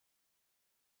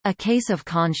A Case of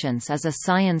Conscience is a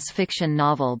science fiction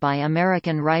novel by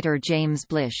American writer James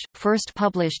Blish, first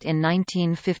published in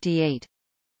 1958.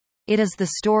 It is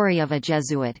the story of a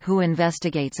Jesuit who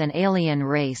investigates an alien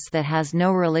race that has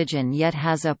no religion yet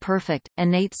has a perfect,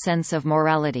 innate sense of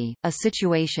morality, a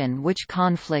situation which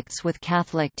conflicts with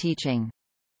Catholic teaching.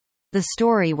 The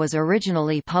story was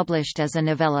originally published as a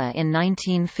novella in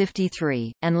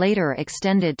 1953, and later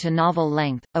extended to novel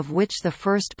length, of which the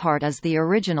first part is the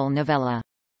original novella.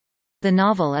 The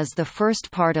novel is the first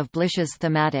part of Blish's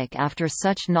thematic After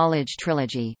Such Knowledge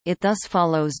trilogy. It thus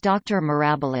follows Dr.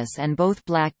 Mirabilis and Both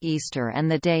Black Easter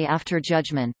and The Day After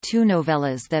Judgment, two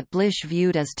novellas that Blish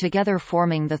viewed as together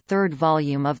forming the third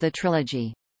volume of the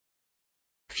trilogy.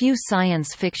 Few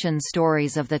science fiction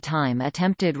stories of the time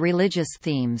attempted religious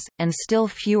themes, and still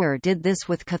fewer did this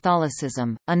with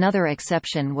Catholicism. Another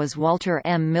exception was Walter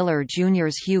M. Miller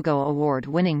Jr.'s Hugo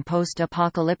Award-winning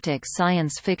post-apocalyptic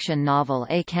science fiction novel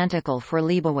A Canticle for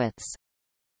Leibowitz.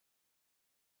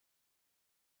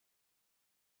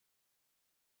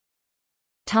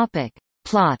 Topic: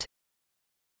 Plot.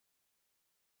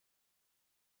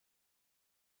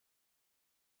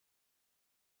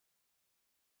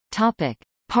 Topic: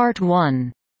 Part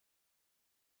 1.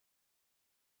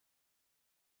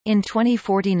 In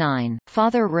 2049,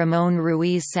 Father Ramon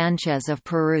Ruiz Sanchez of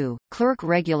Peru, clerk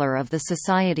regular of the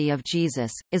Society of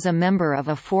Jesus, is a member of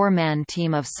a four-man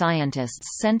team of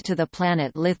scientists sent to the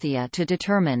planet Lithia to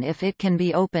determine if it can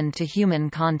be opened to human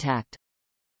contact.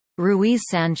 Ruiz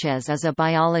Sanchez is a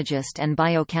biologist and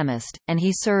biochemist, and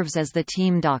he serves as the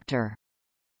team doctor.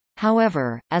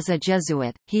 However, as a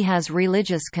Jesuit, he has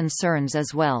religious concerns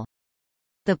as well.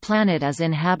 The planet is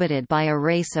inhabited by a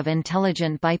race of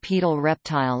intelligent bipedal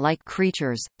reptile-like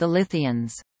creatures, the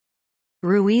Lithians.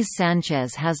 Ruiz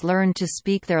Sanchez has learned to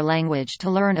speak their language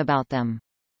to learn about them.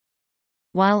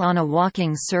 While on a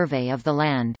walking survey of the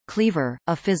land, Cleaver,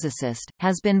 a physicist,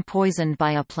 has been poisoned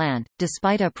by a plant,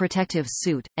 despite a protective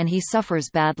suit, and he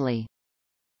suffers badly.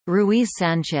 Ruiz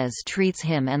Sanchez treats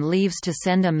him and leaves to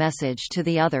send a message to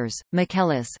the others,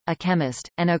 Michaelis, a chemist,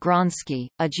 and Agronsky,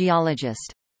 a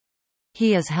geologist.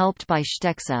 He is helped by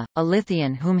Shtexa, a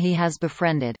Lithian whom he has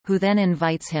befriended, who then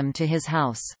invites him to his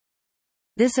house.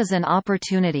 This is an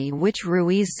opportunity which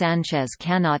Ruiz Sanchez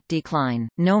cannot decline.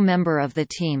 No member of the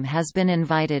team has been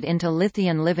invited into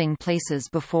Lithian living places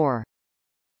before.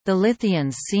 The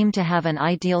Lithians seem to have an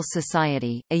ideal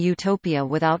society, a utopia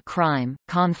without crime,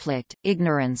 conflict,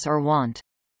 ignorance or want.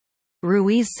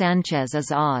 Ruiz Sanchez is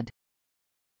odd.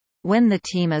 When the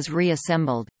team is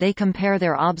reassembled, they compare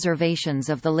their observations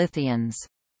of the Lithians.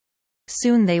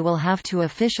 Soon they will have to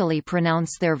officially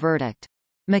pronounce their verdict.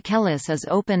 Michaelis is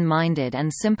open-minded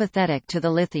and sympathetic to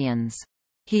the Lithians.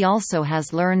 He also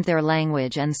has learned their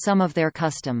language and some of their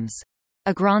customs.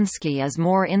 Agronsky is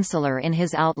more insular in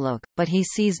his outlook, but he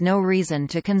sees no reason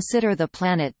to consider the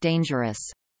planet dangerous.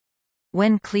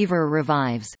 When Cleaver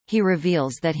revives, he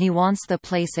reveals that he wants the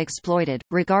place exploited,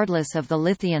 regardless of the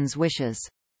Lithians' wishes.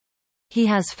 He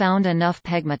has found enough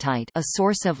pegmatite, a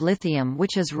source of lithium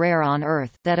which is rare on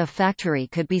Earth, that a factory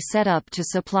could be set up to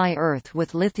supply Earth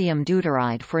with lithium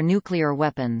deuteride for nuclear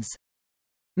weapons.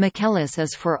 Michaelis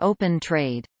is for open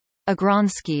trade.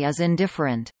 Agronsky is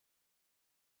indifferent.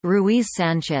 Ruiz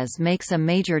Sanchez makes a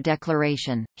major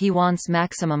declaration: he wants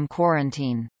maximum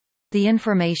quarantine. The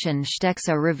information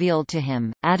Shtexa revealed to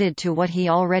him, added to what he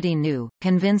already knew,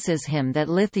 convinces him that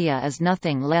Lithia is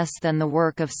nothing less than the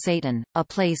work of Satan, a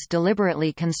place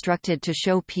deliberately constructed to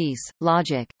show peace,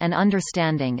 logic, and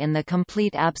understanding in the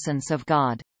complete absence of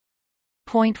God.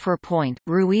 Point for point,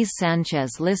 Ruiz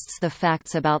Sanchez lists the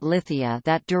facts about Lithia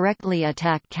that directly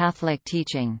attack Catholic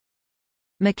teaching.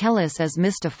 Michaelis is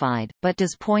mystified, but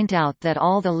does point out that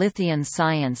all the Lithian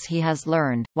science he has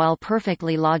learned, while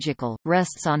perfectly logical,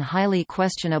 rests on highly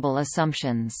questionable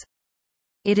assumptions.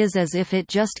 It is as if it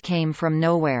just came from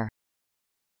nowhere.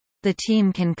 The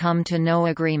team can come to no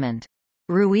agreement.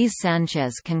 Ruiz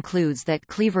Sanchez concludes that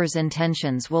Cleaver's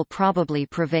intentions will probably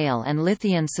prevail and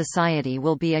Lithian society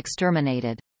will be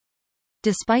exterminated.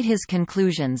 Despite his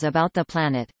conclusions about the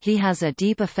planet, he has a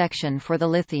deep affection for the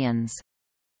Lithians.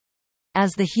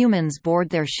 As the humans board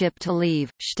their ship to leave,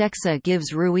 Shtexa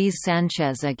gives Ruiz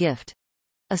Sanchez a gift: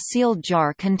 a sealed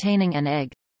jar containing an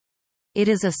egg. It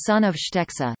is a son of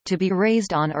Shtexa, to be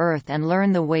raised on Earth and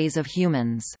learn the ways of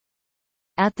humans.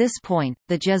 At this point,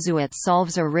 the Jesuit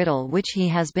solves a riddle which he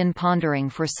has been pondering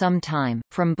for some time.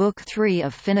 From Book 3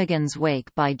 of Finnegan's Wake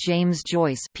by James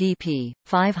Joyce, pp.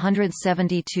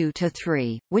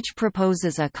 572-3, which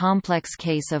proposes a complex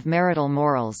case of marital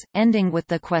morals, ending with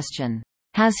the question,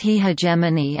 "Has he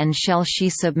hegemony and shall she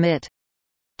submit?"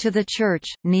 To the Church,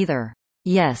 neither.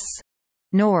 Yes.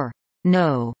 nor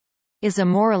no is a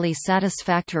morally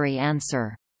satisfactory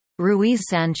answer. Ruiz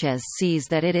Sanchez sees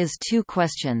that it is two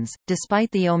questions,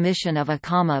 despite the omission of a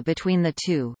comma between the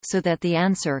two, so that the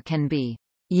answer can be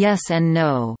yes and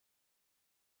no.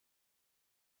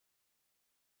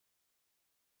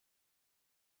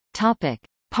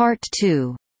 Part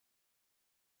 2.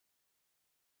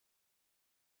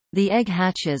 The egg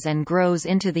hatches and grows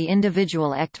into the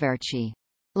individual Echtverchi.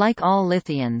 Like all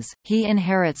Lithians, he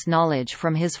inherits knowledge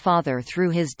from his father through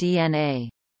his DNA.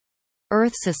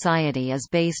 Earth society is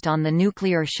based on the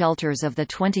nuclear shelters of the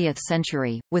 20th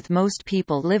century, with most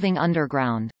people living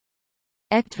underground.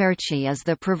 Echtverchi is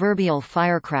the proverbial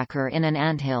firecracker in an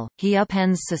anthill. He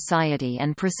upends society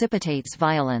and precipitates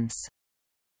violence.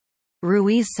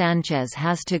 Ruiz Sanchez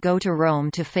has to go to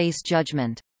Rome to face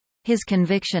judgment. His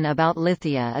conviction about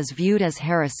Lithia is viewed as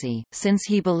heresy, since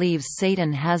he believes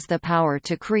Satan has the power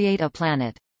to create a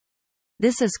planet.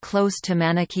 This is close to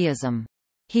Manichaeism.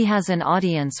 He has an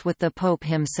audience with the Pope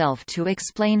himself to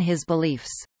explain his beliefs.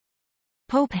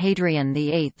 Pope Hadrian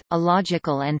VIII, a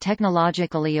logical and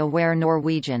technologically aware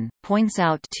Norwegian, points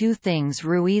out two things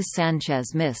Ruiz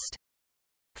Sanchez missed.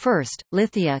 First,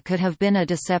 Lithia could have been a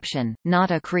deception,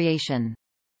 not a creation.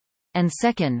 And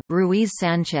second, Ruiz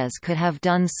Sanchez could have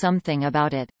done something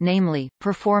about it, namely,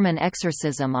 perform an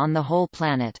exorcism on the whole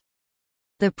planet.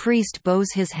 The priest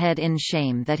bows his head in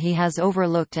shame that he has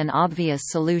overlooked an obvious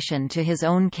solution to his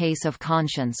own case of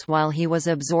conscience while he was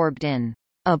absorbed in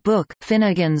a book,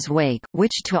 Finnegan's Wake,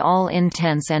 which to all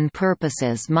intents and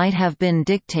purposes might have been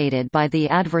dictated by the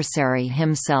adversary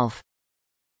himself.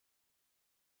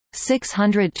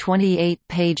 628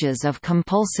 pages of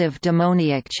compulsive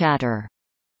demoniac chatter.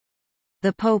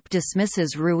 The Pope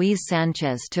dismisses Ruiz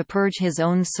Sanchez to purge his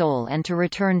own soul and to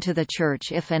return to the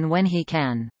Church if and when he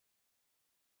can.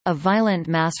 A violent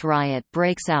mass riot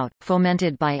breaks out,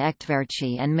 fomented by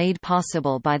Echtverchi and made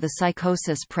possible by the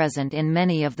psychosis present in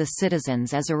many of the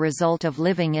citizens as a result of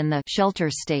living in the shelter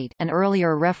state, an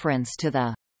earlier reference to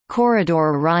the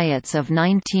corridor riots of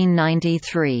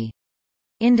 1993.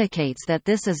 Indicates that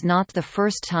this is not the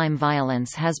first time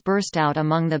violence has burst out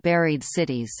among the buried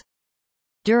cities.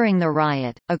 During the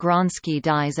riot, Agronsky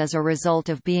dies as a result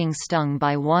of being stung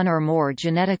by one or more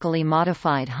genetically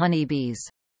modified honeybees.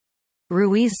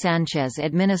 Ruiz Sanchez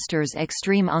administers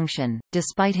extreme unction,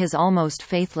 despite his almost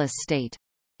faithless state.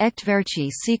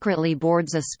 Echtverchi secretly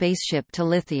boards a spaceship to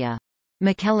Lithia.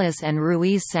 Michelis and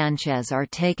Ruiz Sanchez are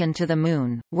taken to the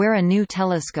Moon, where a new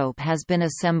telescope has been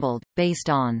assembled, based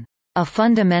on a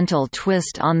fundamental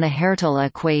twist on the Hertel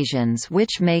equations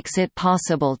which makes it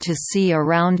possible to see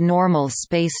around normal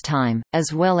spacetime,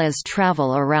 as well as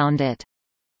travel around it,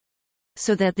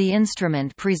 so that the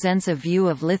instrument presents a view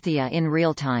of Lithia in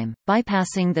real time,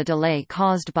 bypassing the delay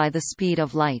caused by the speed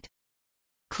of light.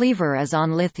 Cleaver is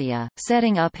on Lithia,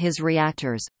 setting up his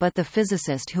reactors, but the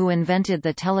physicist who invented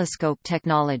the telescope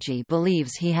technology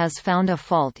believes he has found a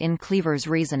fault in Cleaver's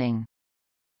reasoning.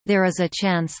 There is a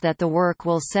chance that the work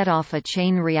will set off a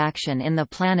chain reaction in the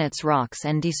planet's rocks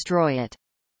and destroy it.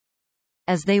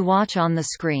 As they watch on the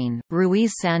screen,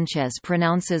 Ruiz Sanchez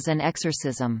pronounces an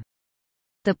exorcism.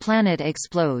 The planet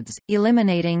explodes,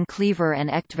 eliminating Cleaver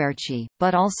and Echtverchi,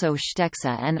 but also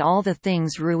Stexa and all the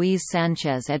things Ruiz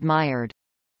Sanchez admired.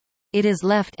 It is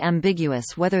left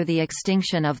ambiguous whether the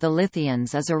extinction of the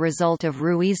Lithians is a result of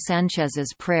Ruiz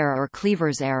Sanchez's prayer or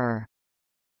Cleaver's error.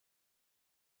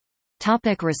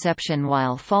 Reception.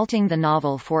 While faulting the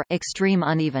novel for extreme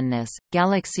unevenness,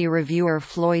 Galaxy reviewer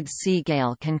Floyd C.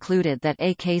 Gale concluded that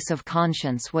A Case of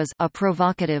Conscience was a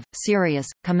provocative, serious,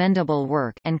 commendable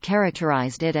work and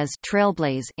characterized it as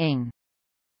trailblazing.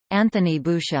 Anthony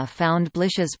Boucher found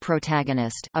Blish's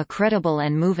protagonist a credible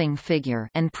and moving figure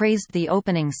and praised the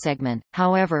opening segment,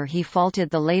 however he faulted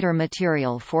the later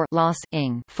material for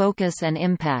loss-ing focus and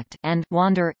impact and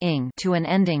wander-ing to an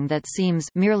ending that seems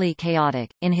merely chaotic.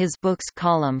 In his books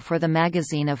column for the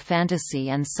Magazine of Fantasy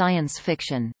and Science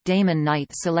Fiction, Damon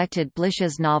Knight selected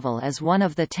Blish's novel as one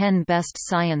of the 10 best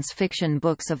science fiction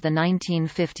books of the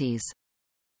 1950s.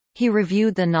 He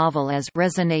reviewed the novel as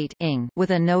resonate-ing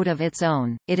with a note of its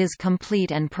own. It is complete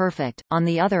and perfect. On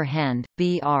the other hand,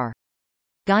 Br.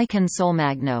 Guy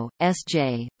Consolmagno,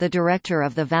 S.J., the director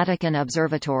of the Vatican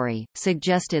Observatory,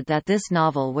 suggested that this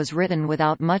novel was written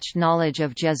without much knowledge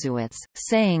of Jesuits,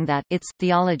 saying that its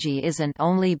theology isn't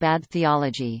only bad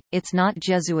theology, it's not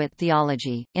Jesuit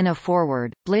theology. In a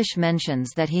foreword, Blish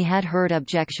mentions that he had heard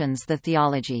objections to the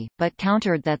theology, but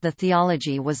countered that the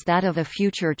theology was that of a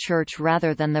future church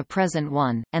rather than the present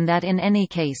one, and that in any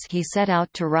case he set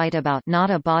out to write about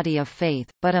not a body of faith,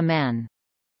 but a man.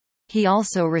 He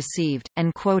also received,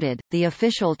 and quoted, the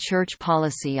official church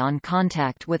policy on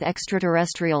contact with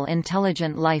extraterrestrial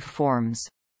intelligent life forms.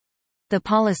 The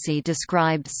policy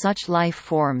described such life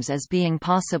forms as being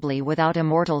possibly without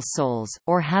immortal souls,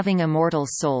 or having immortal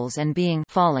souls and being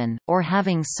fallen, or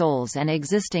having souls and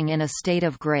existing in a state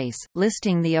of grace,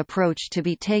 listing the approach to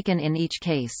be taken in each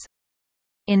case.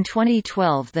 In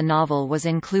 2012 the novel was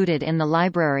included in the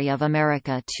Library of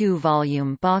America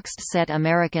 2-volume boxed set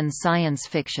American Science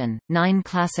Fiction, 9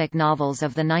 Classic Novels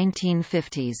of the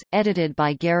 1950s, edited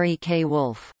by Gary K.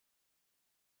 Wolfe.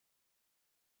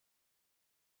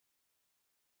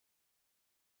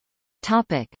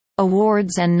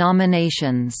 Awards and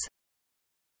nominations.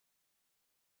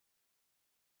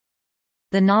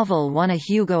 The novel won a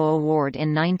Hugo Award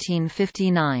in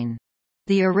 1959.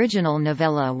 The original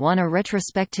novella won a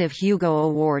retrospective Hugo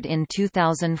Award in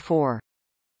 2004.